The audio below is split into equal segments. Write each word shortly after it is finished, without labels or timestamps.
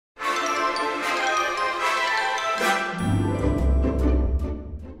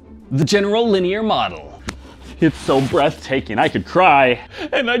The general linear model. It's so breathtaking, I could cry,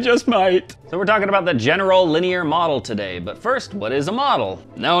 and I just might. So we're talking about the general linear model today, but first, what is a model?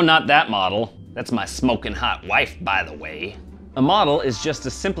 No, not that model. That's my smoking hot wife, by the way. A model is just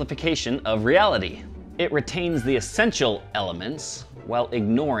a simplification of reality. It retains the essential elements while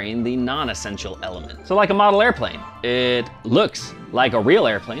ignoring the non-essential elements. So like a model airplane, it looks like a real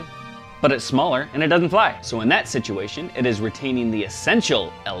airplane, but it's smaller and it doesn't fly. So in that situation, it is retaining the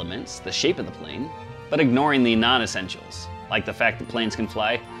essential elements, the shape of the plane, but ignoring the non-essentials, like the fact that planes can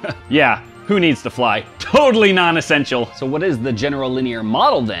fly. Yeah, who needs to fly? Totally non-essential. So what is the general linear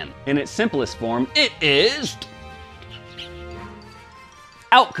model then? In its simplest form, it is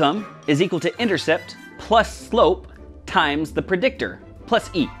outcome is equal to intercept plus slope times the predictor plus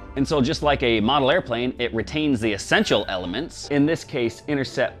E. And so just like a model airplane, it retains the essential elements, in this case,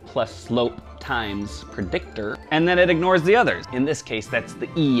 intercept plus slope times predictor, and then it ignores the others. In this case, that's the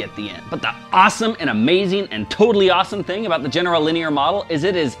E at the end. But the awesome and amazing and totally awesome thing about the general linear model is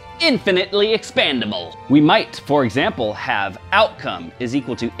it is infinitely expandable. We might, for example, have outcome is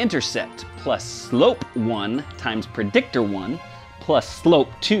equal to intercept plus slope 1 times predictor 1 plus slope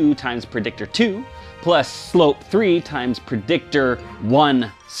 2 times predictor 2 plus slope 3 times predictor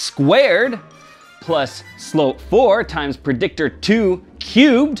 1 squared plus slope 4 times predictor 2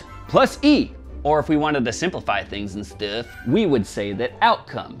 cubed plus E. Or if we wanted to simplify things and stuff, we would say that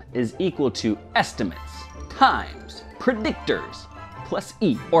outcome is equal to estimates times predictors plus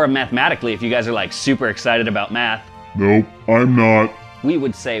E. Or mathematically, if you guys are like super excited about math, nope, I'm not. We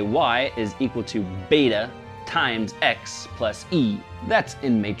would say Y is equal to beta times X plus E. That's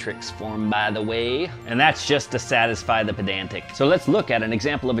in matrix form, by the way. And that's just to satisfy the pedantic. So let's look at an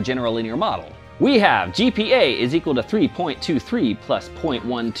example of a general linear model. We have GPA is equal to 3.23 plus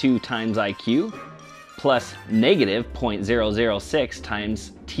 0.12 times IQ plus negative 0.006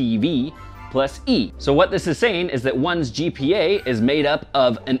 times TV plus E. So what this is saying is that one's GPA is made up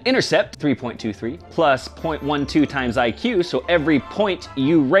of an intercept, 3.23, plus 0.12 times IQ. So every point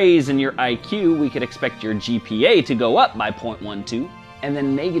you raise in your IQ, we could expect your GPA to go up by 0.12. And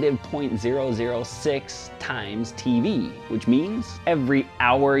then negative 0.006 times TV, which means every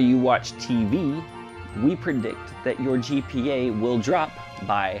hour you watch TV, we predict that your GPA will drop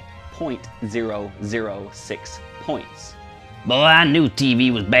by 0.006 points. Boy, I knew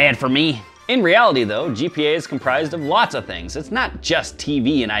TV was bad for me. In reality though, GPA is comprised of lots of things. It's not just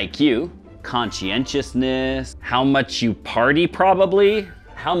TV and IQ. Conscientiousness, how much you party probably,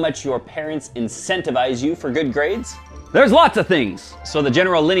 how much your parents incentivize you for good grades. There's lots of things. So the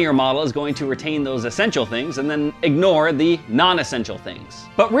general linear model is going to retain those essential things and then ignore the non-essential things.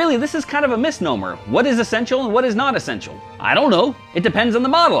 But really, this is kind of a misnomer. What is essential and what is not essential? I don't know. It depends on the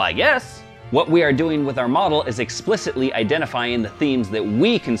model, I guess. What we are doing with our model is explicitly identifying the themes that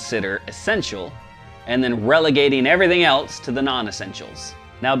we consider essential and then relegating everything else to the non-essentials.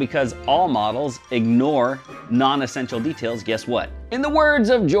 Now, because all models ignore non-essential details, guess what? In the words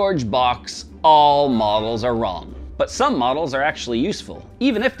of George Box, all models are wrong. But some models are actually useful,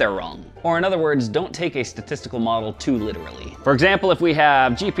 even if they're wrong. Or in other words, don't take a statistical model too literally. For example, if we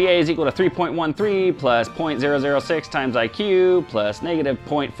have GPA is equal to 3.13 plus 0.006 times IQ plus negative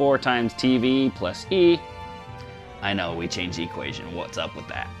 0.4 times TV plus E. I know, we changed the equation. What's up with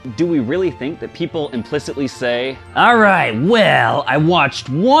that? Do we really think that people implicitly say, all right, well, I watched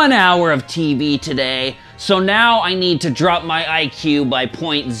 1 hour of TV today, so now I need to drop my IQ by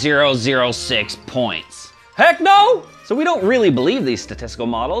 0.006 points? Heck no! So we don't really believe these statistical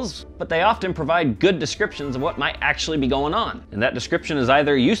models, but they often provide good descriptions of what might actually be going on. And that description is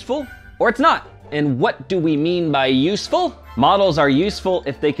either useful or it's not. And what do we mean by useful? Models are useful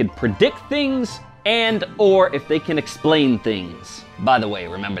if they could predict things and or if they can explain things. By the way,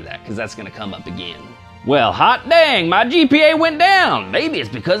 remember that, because that's gonna come up again. Well, hot dang, my GPA went down. Maybe it's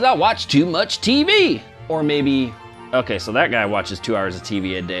because I watched too much TV. Or maybe, okay, so that guy watches 2 hours of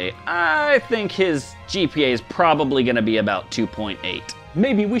TV a day. I think his GPA is probably gonna be about 2.8.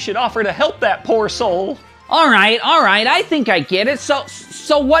 Maybe we should offer to help that poor soul. All right, I think I get it.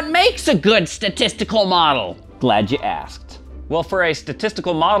 So what makes a good statistical model? Glad you asked. Well, for a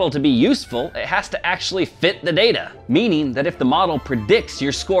statistical model to be useful, it has to actually fit the data. Meaning that if the model predicts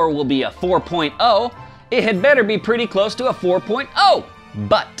your score will be a 4.0, it had better be pretty close to a 4.0.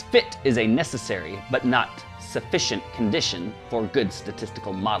 But fit is a necessary, but not sufficient condition for good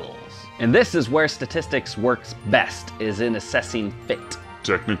statistical models. And this is where statistics works best, is in assessing fit.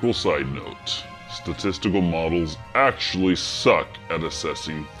 Technical side note. Statistical models actually suck at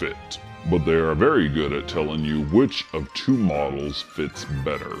assessing fit, but they are very good at telling you which of two models fits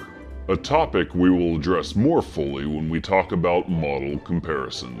better. a topic we will address more fully when we talk about model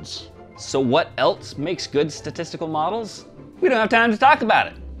comparisons. So what else makes good statistical models? We don't have time to talk about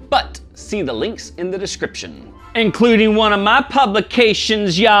it, but see the links in the description, including one of my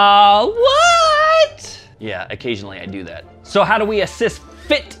publications, y'all. What? Yeah, occasionally I do that. So how do we assess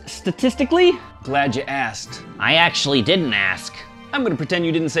fit statistically? Glad you asked. I actually didn't ask. I'm gonna pretend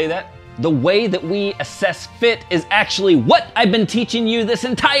you didn't say that. The way that we assess fit is actually what I've been teaching you this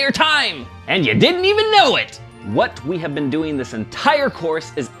entire time, and you didn't even know it. What we have been doing this entire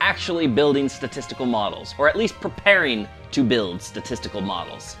course is actually building statistical models, or at least preparing to build statistical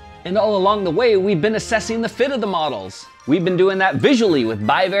models. And all along the way, we've been assessing the fit of the models. We've been doing that visually with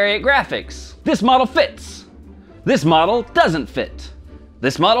bivariate graphics. This model fits. This model doesn't fit.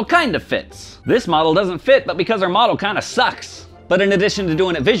 This model kind of fits. This model doesn't fit, but because our model kind of sucks. But in addition to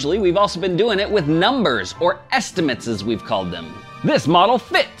doing it visually, we've also been doing it with numbers, or estimates as we've called them. This model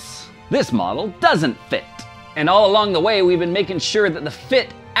fits. This model doesn't fit. And all along the way, we've been making sure that the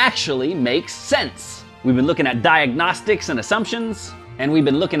fit actually makes sense. We've been looking at diagnostics and assumptions, and we've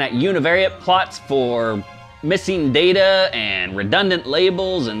been looking at univariate plots for missing data and redundant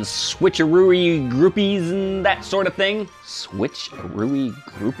labels and switcheroo groupies and that sort of thing. Switcheroo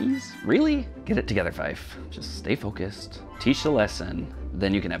groupies? Really? Get it together, Fife. Just stay focused, teach the lesson,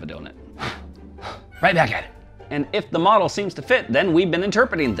 then you can have a donut. Right back at it. And if the model seems to fit, then we've been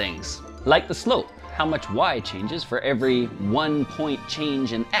interpreting things, like the slope, how much y changes for every 1 point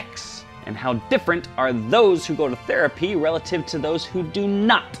change in x, and how different are those who go to therapy relative to those who do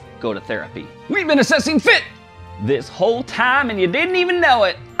not go to therapy. We've been assessing fit this whole time and you didn't even know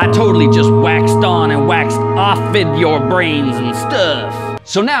it. I totally just waxed on and waxed off-ed your brains and stuff.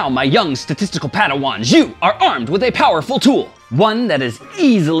 So now, my young statistical Padawans, you are armed with a powerful tool, one that is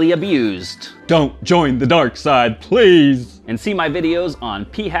easily abused. Don't join the dark side, please. And see my videos on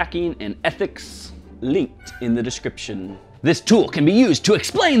p-hacking and ethics, linked in the description. This tool can be used to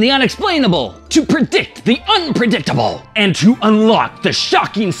explain the unexplainable, to predict the unpredictable, and to unlock the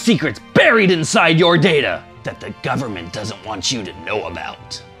shocking secrets buried inside your data that the government doesn't want you to know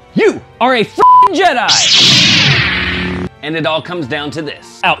about. You are a f***ing Jedi! And it all comes down to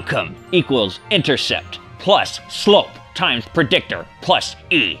this. Outcome equals intercept plus slope times predictor plus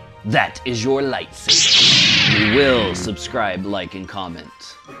E. That is your lightsaber. You will subscribe, like, and comment,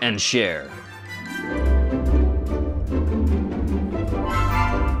 and share.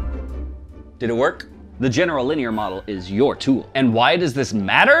 Did it work? The general linear model is your tool. And why does this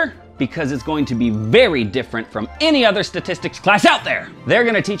matter? Because it's going to be very different from any other statistics class out there. They're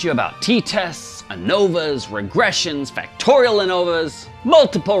gonna teach you about t-tests, ANOVAs, regressions, factorial ANOVAs,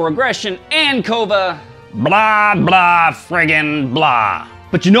 multiple regression, ANCOVA, blah, blah, friggin' blah.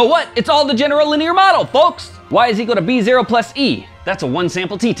 But you know what? It's all the general linear model, folks. Y is equal to B0 plus E. That's a one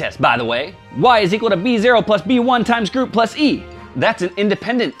sample t-test, by the way. Y is equal to B0 plus B1 times group plus E. That's an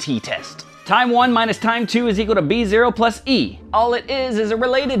independent t-test. Time 1 minus time 2 is equal to B0 plus E. All it is a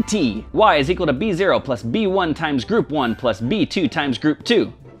related t. Y is equal to B0 plus B1 times group 1 plus B2 times group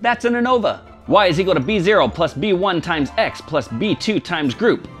 2. That's an ANOVA. Y is equal to B0 plus B1 times X plus B2 times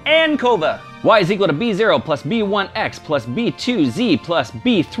group. ANCOVA. Y is equal to B0 plus B1X plus B2Z plus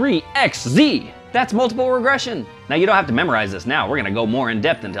B3XZ. That's multiple regression. Now you don't have to memorize this now. We're gonna go more in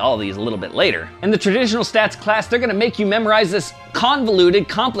depth into all these a little bit later. In the traditional stats class, they're gonna make you memorize this convoluted,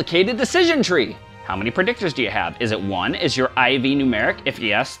 complicated decision tree. How many predictors do you have? Is it 1? Is your IV numeric? If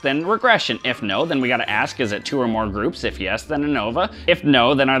yes, then regression. If no, then we gotta ask, is it 2 or more groups? If yes, then ANOVA. If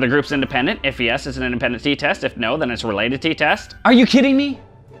no, then are the groups independent? If yes, it's an independent t-test. If no, then it's a related t-test. Are you kidding me?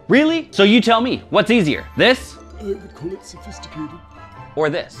 Really? So you tell me, what's easier? This? I would call it sophisticated. Or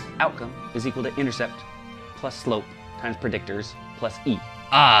this? Outcome is equal to intercept plus slope times predictors plus E.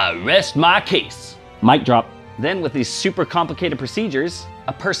 I rest my case. Mic drop. Then with these super complicated procedures,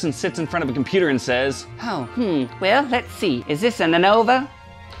 a person sits in front of a computer and says, well, let's see. Is this an ANOVA?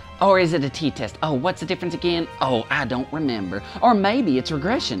 Or is it a t-test? Oh, what's the difference again? Oh, I don't remember. Or maybe it's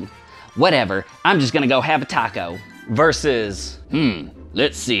regression. Whatever, I'm just gonna go have a taco. Versus,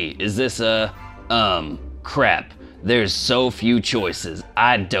 let's see, is this a, crap. There's so few choices,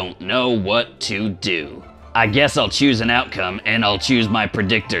 I don't know what to do. I guess I'll choose an outcome and I'll choose my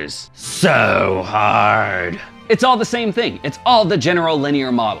predictors. So hard. It's all the same thing. It's all the general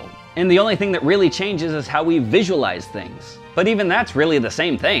linear model. And the only thing that really changes is how we visualize things. But even that's really the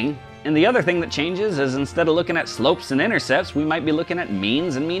same thing. And the other thing that changes is instead of looking at slopes and intercepts, we might be looking at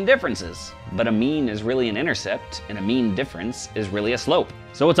means and mean differences. But a mean is really an intercept and a mean difference is really a slope.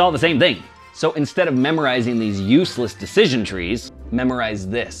 So it's all the same thing. So instead of memorizing these useless decision trees, memorize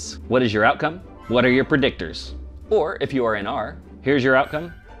this. What is your outcome? What are your predictors? Or if you are in R, here's your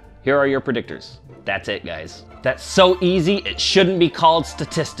outcome, Here are your predictors. That's it, guys. That's so easy, it shouldn't be called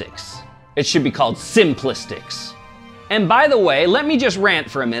statistics. It should be called simplistics. And by the way, let me just rant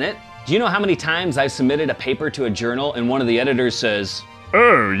for a minute. Do you know how many times I've submitted a paper to a journal and one of the editors says,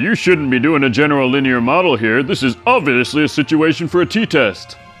 "Oh, you shouldn't be doing a general linear model here. This is obviously a situation for a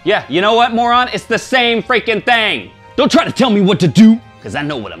t-test." yeah, you know what, moron? It's the same freaking thing. Don't try to tell me what to do, because I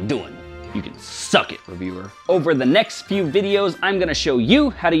know what I'm doing. You can suck it, reviewer. Over the next few videos, I'm gonna show you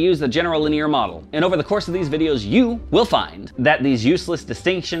how to use the general linear model. And over the course of these videos, you will find that these useless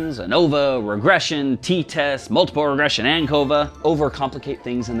distinctions, ANOVA, regression, t-test, multiple regression, ANCOVA, overcomplicate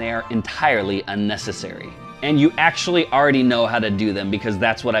things and they are entirely unnecessary. And you actually already know how to do them because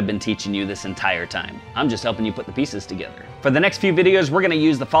that's what I've been teaching you this entire time. I'm just helping you put the pieces together. For the next few videos, we're gonna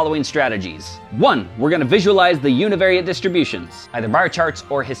use the following strategies. 1, we're gonna visualize the univariate distributions, either bar charts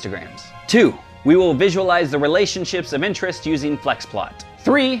or histograms. 2, we will visualize the relationships of interest using FlexPlot.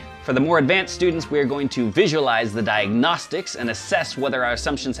 3, for the more advanced students, we are going to visualize the diagnostics and assess whether our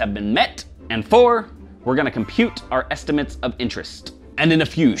assumptions have been met. And 4, we're gonna compute our estimates of interest. And in a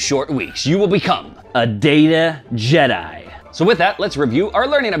few short weeks, you will become a data Jedi. So with that, let's review our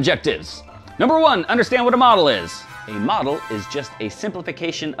learning objectives. Number 1, understand what a model is. A model is just a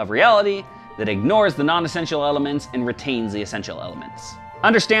simplification of reality that ignores the non-essential elements and retains the essential elements.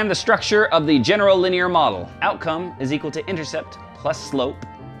 Understand the structure of the general linear model. Outcome is equal to intercept plus slope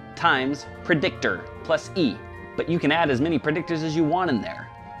times predictor plus E. But you can add as many predictors as you want in there.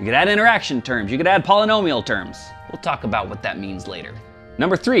 You could add interaction terms, you could add polynomial terms. We'll talk about what that means later.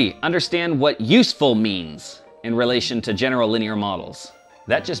 Number 3, understand what useful means in relation to general linear models.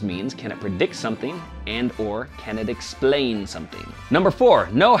 That just means, can it predict something and or can it explain something? Number 4,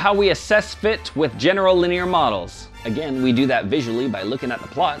 know how we assess fit with general linear models. Again, we do that visually by looking at the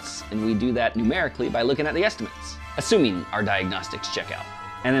plots, and we do that numerically by looking at the estimates, assuming our diagnostics check out.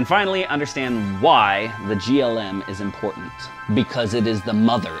 And then finally, understand why the GLM is important. Because it is the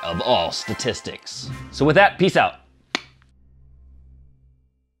mother of all statistics. So with that, peace out.